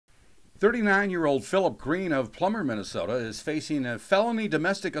39-year-old Philip Green of Plummer, Minnesota, is facing a felony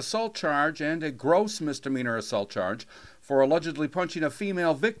domestic assault charge and a gross misdemeanor assault charge for allegedly punching a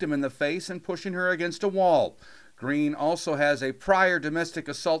female victim in the face and pushing her against a wall. Green also has a prior domestic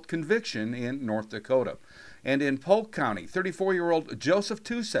assault conviction in North Dakota. And in Polk County, 34-year-old Joseph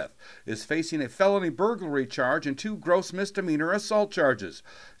Tuseth is facing a felony burglary charge and 2 gross misdemeanor assault charges.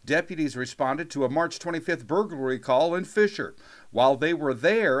 Deputies responded to a March 25th burglary call in Fisher. While they were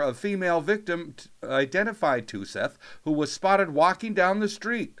there, a female victim identified Tuseth, who was spotted walking down the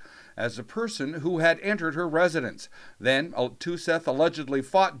street, as a person who had entered her residence. Then Tuseth allegedly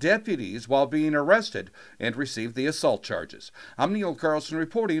fought deputies while being arrested and received the assault charges. I'm Neil Carlson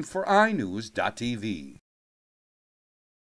reporting for iNews.TV.